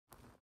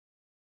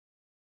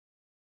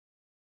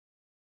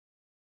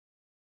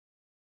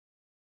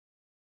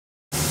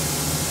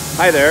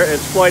Hi there,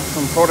 it's Floyd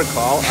from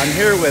Protocol. I'm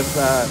here with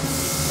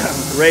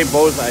Ray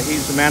Boza.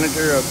 He's the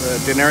manager of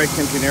Generic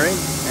Engineering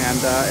and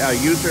a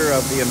user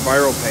of the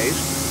EnviroPaste,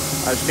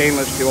 a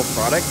stainless steel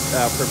product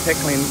for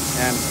pickling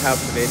and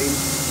passivating.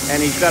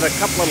 And he's got a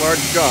couple of large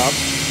jobs.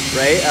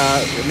 Ray,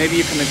 maybe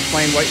you can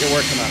explain what you're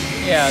working on.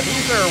 Yeah,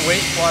 these are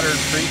wastewater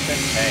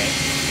treatment tanks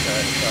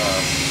that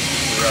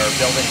we are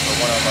building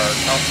for one of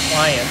our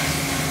clients.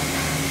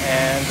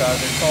 And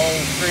they're all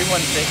 316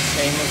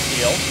 stainless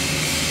steel.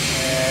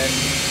 And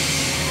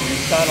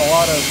we've done a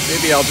lot of...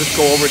 Maybe I'll just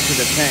go over to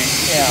the tank.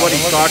 Yeah, what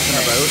he's talking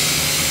about.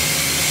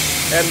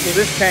 And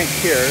this tank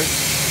here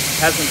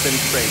hasn't been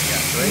sprayed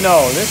yet, right?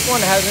 No, this one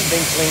hasn't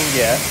been cleaned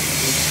yet.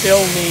 We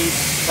still need,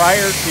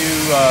 prior to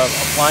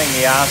applying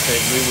the acid,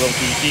 we will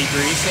be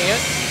degreasing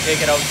it. We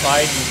take it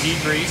outside and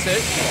degrease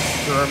it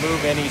to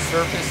remove any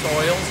surface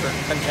oils or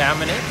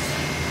contaminants.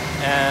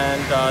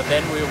 And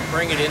then we will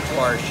bring it into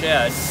our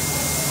shed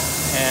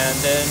and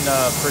then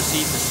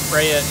proceed to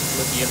spray it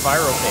with the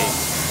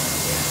EnviroPaste.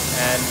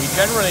 And we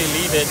generally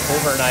leave it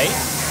overnight.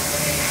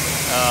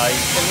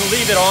 You can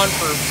leave it on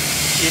for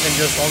even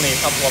just only a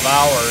couple of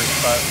hours,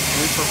 but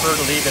we prefer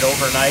to leave it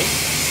overnight,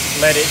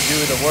 let it do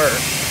the work.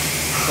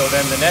 So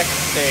then the next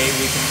day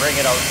we can bring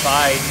it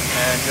outside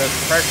and just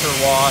pressure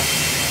wash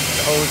and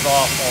hose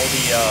off all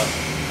the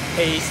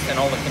paste and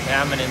all the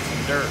contaminants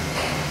and dirt.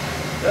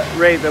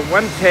 Ray, the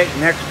one tank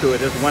next to it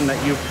is one that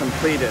you've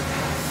completed.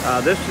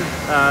 This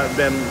has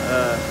been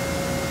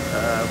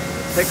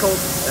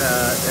pickled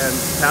and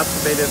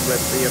passivated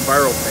with the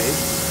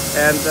EnviroPaste,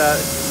 and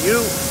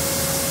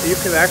you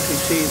can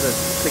actually see the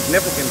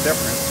significant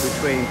difference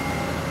between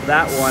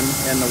that one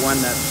and the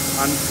one that's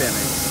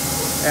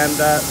unfinished. And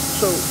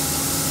so,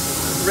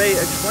 Ray,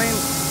 explain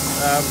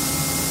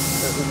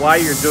why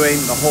you're doing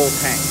the whole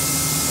tank.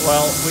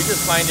 Well, we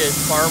just find it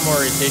far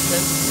more efficient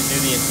to do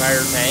the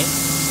entire tank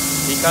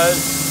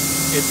because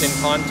it's in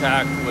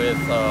contact with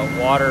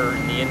water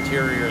in the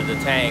interior of the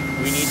tank.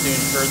 We need to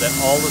ensure that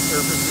all the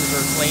surfaces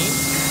are clean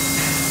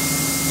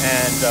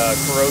and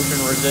corrosion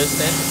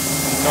resistant.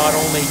 Not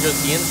only just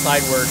the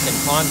inside where it's in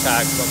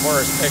contact, but more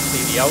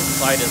especially the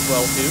outside as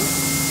well too,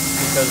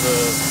 because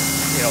of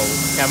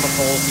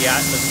chemicals, the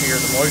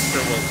atmosphere, the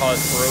moisture will cause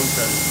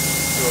corrosion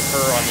to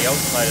occur on the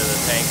outside of the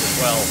tank as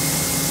well,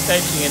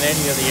 especially in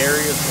any of the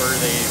areas where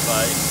they've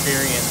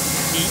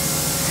experienced heat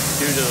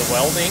due to the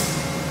welding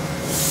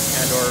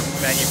and or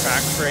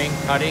manufacturing,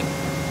 cutting.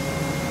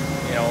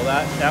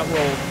 That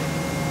will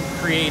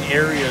create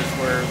areas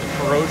where the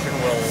corrosion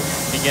will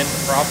begin to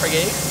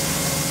propagate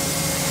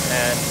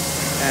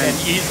and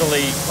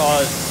easily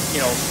cause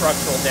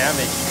structural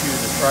damage to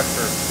the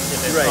structure if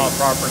it's not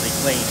properly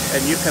cleaned.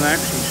 And you can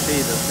actually see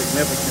the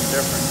significant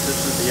difference. This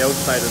is the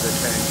outside of the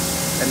tank,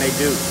 and they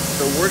do.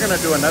 So we're going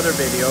to do another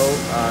video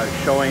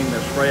showing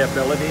the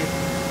sprayability,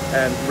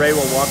 and Ray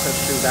will walk us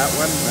through that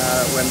one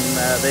when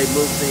they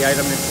move the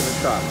item into the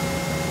shop.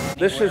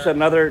 This is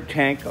another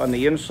tank on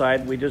the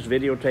inside we just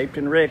videotaped,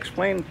 and Ray,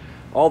 explain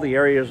all the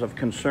areas of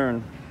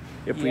concern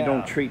if we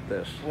don't treat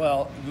this.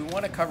 Well, we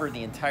want to cover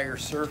the entire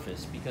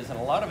surface because in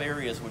a lot of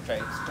areas, which I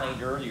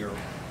explained earlier,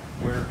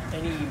 where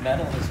any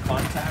metal has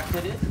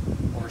contacted it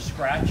or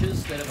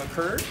scratches that have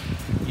occurred,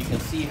 you can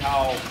see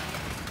how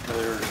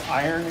there's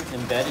iron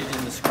embedded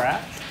in the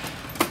scratch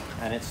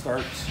and it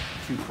starts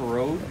to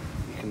corrode.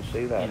 You can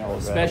see that.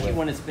 Especially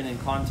when it's been in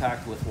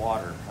contact with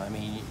water. I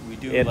mean, we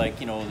do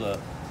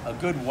a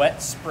good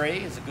wet spray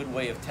is a good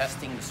way of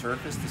testing the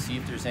surface to see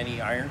if there's any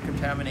iron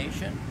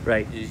contamination.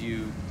 Right. Is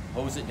you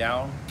hose it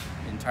down,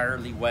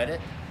 entirely wet it,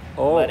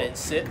 let it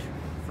sit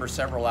for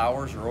several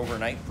hours or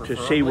overnight preferably.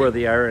 To see where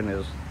the iron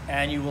is.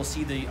 And you will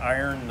see the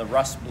iron, the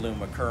rust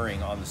bloom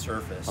occurring on the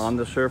surface. On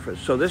the surface.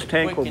 So this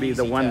tank will be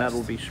the one that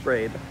will be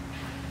sprayed.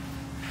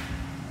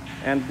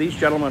 And these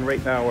gentlemen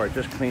right now are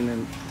just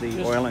cleaning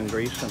the oil and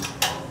grease. And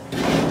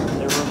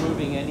they're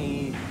removing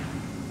any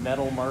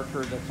metal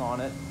marker that's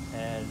on it,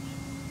 and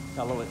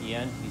fellow at the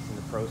end, he's in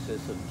the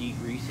process of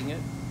degreasing it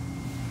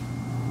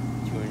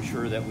to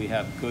ensure that we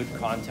have good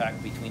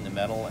contact between the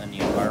metal and the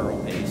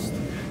EnviroPaste.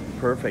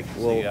 Perfect.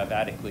 So you have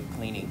adequate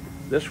cleaning.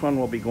 This one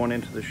will be going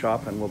into the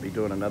shop, and we'll be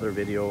doing another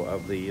video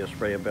of the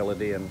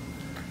sprayability. And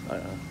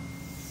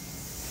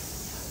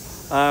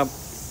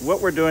what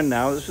we're doing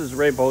now, this is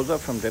Ray Boza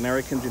from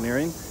Generic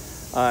Engineering,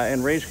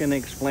 and Ray's going to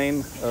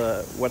explain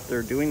what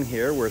they're doing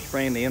here. We're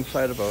spraying the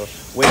inside of a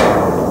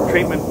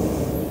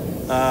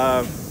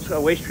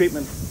waste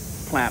treatment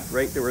plant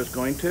right there where it's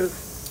going to.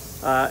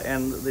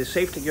 And the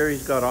safety gear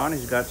he's got on,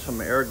 he's got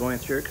some air going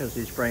through because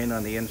he's spraying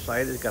on the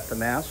inside. He's got the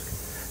mask.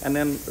 And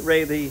then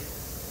Ray, he's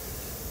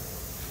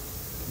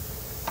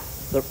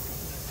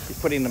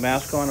putting the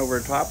mask on over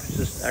the top. It's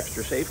just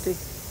extra safety.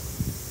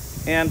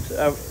 And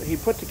he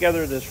put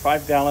together this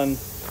 5-gallon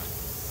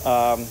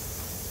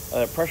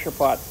pressure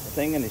pot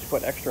thing, and he's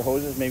put extra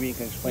hoses. Maybe you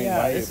can explain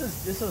why. Yeah, this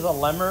is a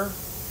Lemmer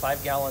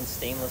 5-gallon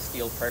stainless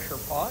steel pressure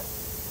pot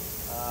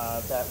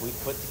that we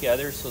put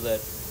together so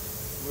that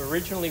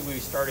originally we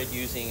started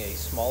using a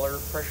smaller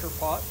pressure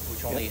pot,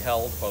 which only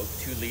held about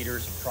 2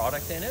 liters of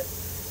product in it.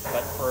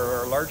 But for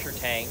our larger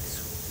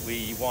tanks,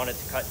 we wanted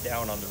to cut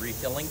down on the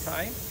refilling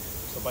time.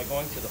 So by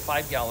going to the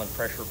 5-gallon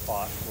pressure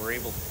pot, we're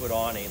able to put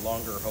on a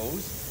longer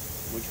hose,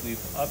 which we've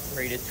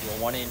upgraded to a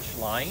 1-inch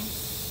line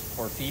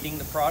for feeding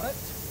the product,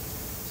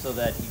 so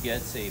that he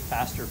gets a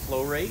faster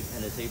flow rate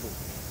and is able to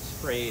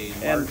spray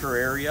a larger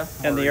area.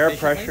 And the air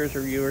pressures,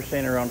 or you were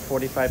saying around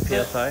 45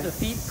 psi? The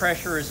feed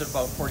pressure is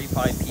about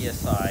 45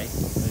 psi,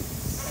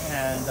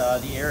 and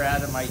the air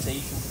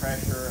atomization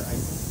pressure, I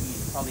think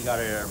he's probably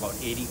got it at about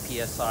 80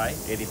 psi.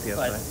 80 psi.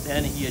 But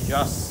then he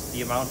adjusts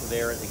the amount of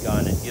air at the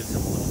gun and gives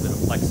him a little bit of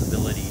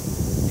flexibility to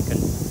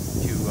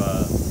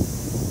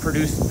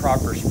produce the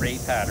proper spray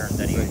pattern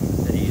that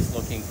he's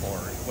looking for,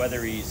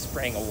 whether he's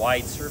spraying a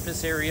wide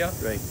surface area,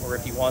 or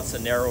if he wants to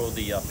narrow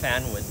the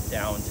fan width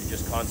down to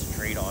just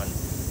concentrate on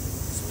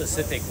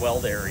specific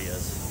weld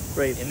areas.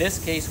 Right. In this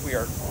case, we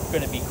are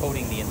going to be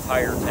coating the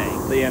entire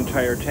tank. The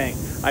entire tank.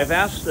 I've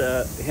asked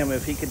him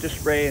if he could just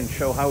spray and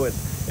show how it,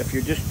 if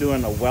you're just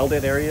doing the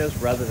welded areas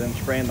rather than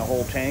spraying the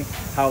whole tank,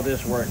 how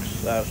this works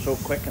so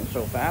quick and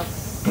so fast.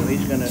 So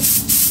he's going to...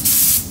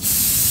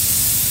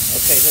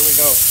 Okay, here we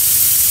go.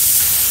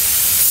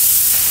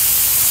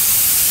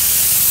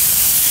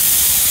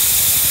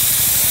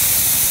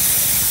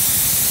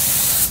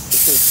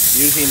 This is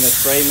using the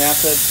spray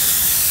method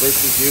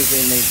versus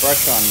using the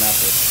brush-on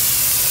method.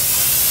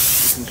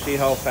 You can see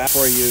how fast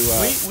for you...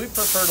 We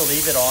prefer to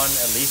leave it on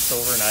at least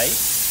overnight.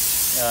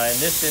 In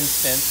this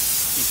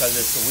instance, because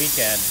it's the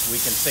weekend,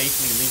 we can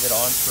safely leave it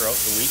on throughout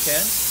the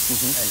weekend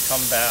and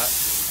come back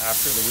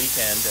after the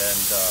weekend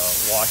and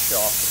wash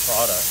off the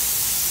product.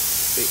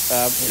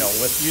 You know,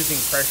 with using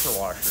pressure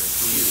washers,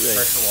 we use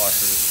pressure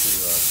washers to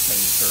clean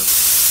the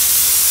surface.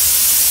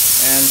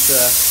 And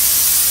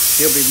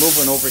he'll be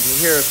moving over to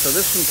here. So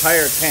this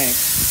entire tank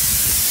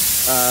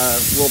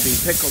will be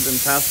pickled and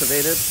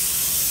passivated.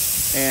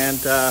 And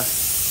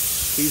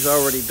he's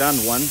already done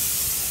one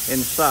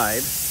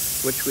inside,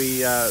 which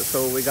we,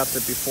 so we got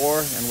the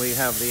before and we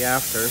have the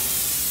after.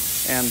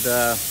 And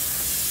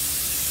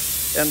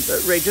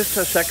Ray, just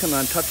a second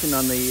on touching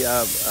on the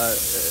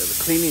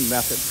cleaning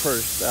method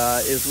first,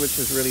 which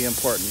is really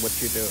important, what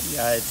you do.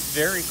 Yeah, it's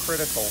very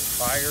critical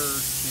prior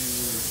to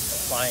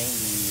applying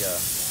the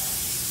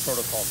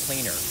protocol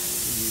cleaner.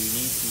 You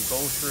need to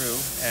go through,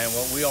 and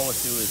what we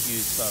always do is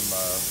use some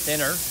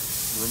thinner,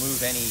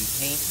 remove any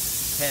paint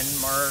pen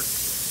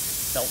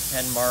marks, felt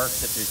pen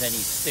marks, if there's any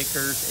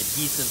stickers,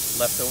 adhesives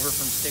left over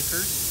from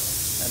stickers.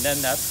 And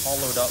then that's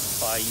followed up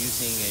by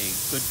using a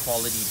good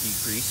quality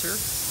degreaser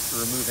to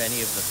remove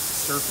any of the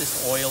surface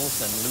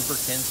oils and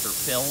lubricants or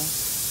film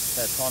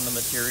that's on the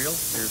material.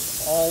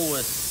 There's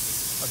always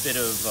a bit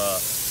of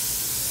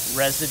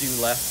residue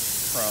left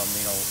from,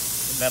 you know,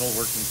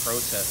 metalworking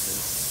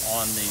processes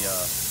on the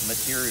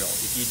material.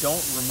 If you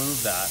don't remove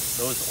that,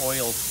 those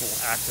oils will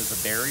act as a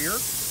barrier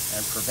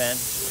and prevent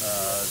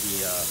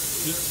the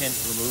heat tint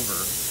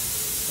remover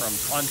from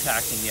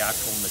contacting the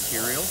actual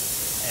material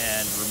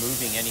and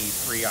removing any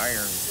free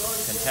iron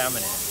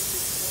contaminant.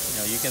 You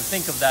know, you can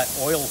think of that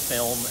oil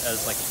film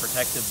as like a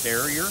protective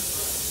barrier,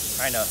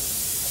 kind of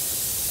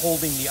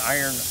holding the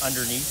iron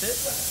underneath it.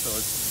 So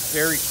it's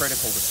very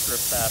critical to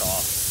strip that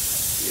off.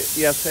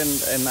 Yes,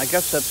 and I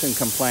guess that's in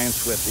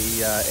compliance with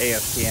the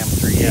ASTM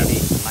 380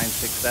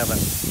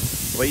 967.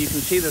 Well, you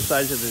can see the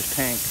size of this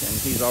tank, and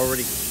he's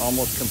already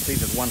almost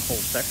completed one whole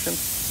section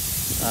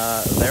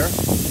there.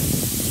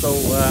 So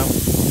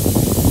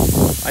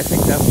I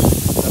think that's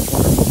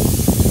wonderful.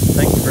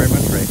 Thank you very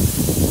much, Ray.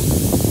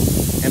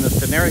 And it's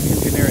generic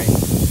engineering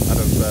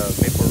out of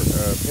Pit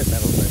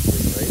Meadows, I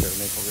believe, right? Or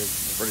Maple Ridge,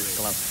 British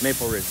Columbia.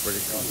 Maple Ridge,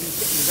 British Columbia.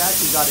 You've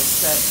actually got it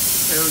set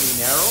fairly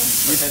narrow,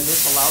 and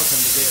this allows him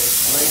to get a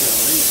greater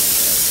reach,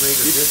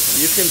 greater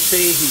distance. You can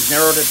see he's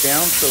narrowed it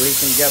down so he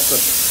can get the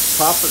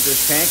top of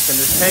this tank, and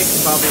this tank is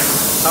probably,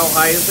 how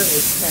high is it?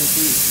 It's 10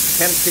 feet.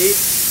 10 feet,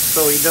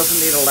 so he doesn't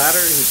need a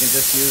ladder, he can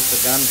just use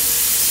the gun.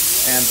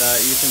 And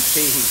you can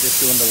see he's just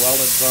doing the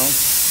welded zone.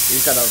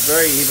 He's got a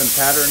very even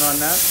pattern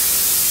on that.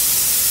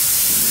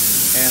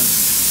 And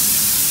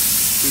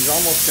he's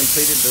almost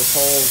completed this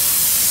whole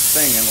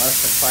thing in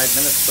less than 5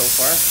 minutes so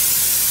far.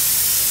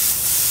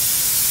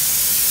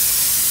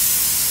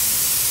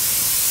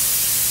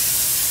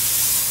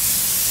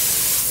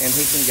 And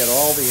he can get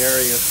all the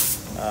areas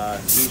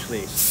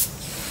easily.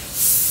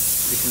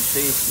 You can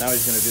see now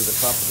he's going to do the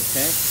top of the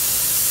tank.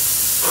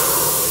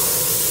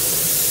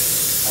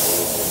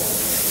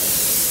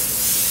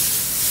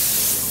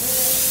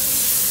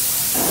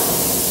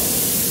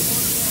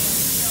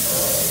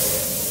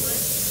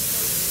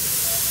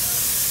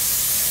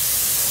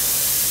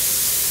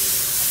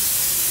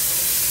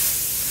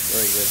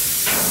 Very good.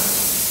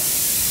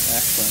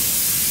 Excellent.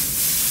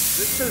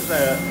 This is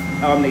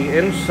on the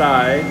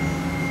inside.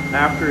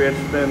 After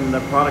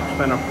the product's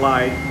been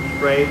applied,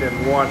 sprayed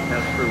and washed,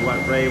 as for what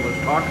Ray was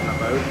talking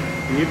about.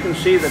 And you can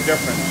see the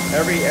difference.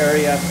 Every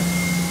area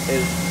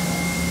has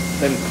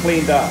been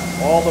cleaned up.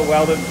 All the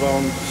welded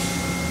zones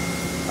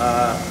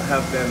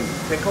have been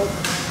pickled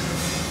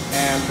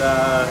and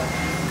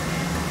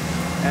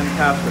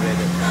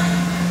passivated.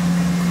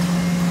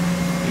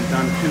 He's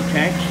done 2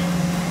 tanks.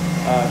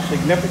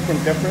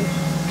 significant difference.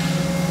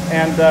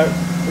 And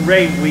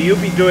Ray, will you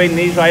be doing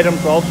these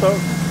items also?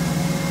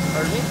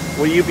 Pardon me?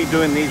 Will you be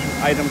doing these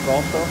items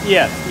also?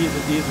 Yes,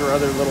 these are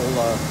other little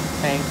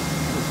tanks.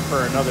 This is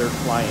for another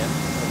client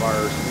of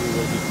ours. We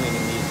will be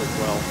cleaning these as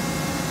well.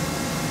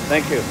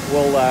 Thank you.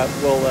 We'll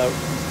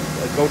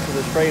go to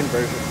the spray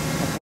inversion.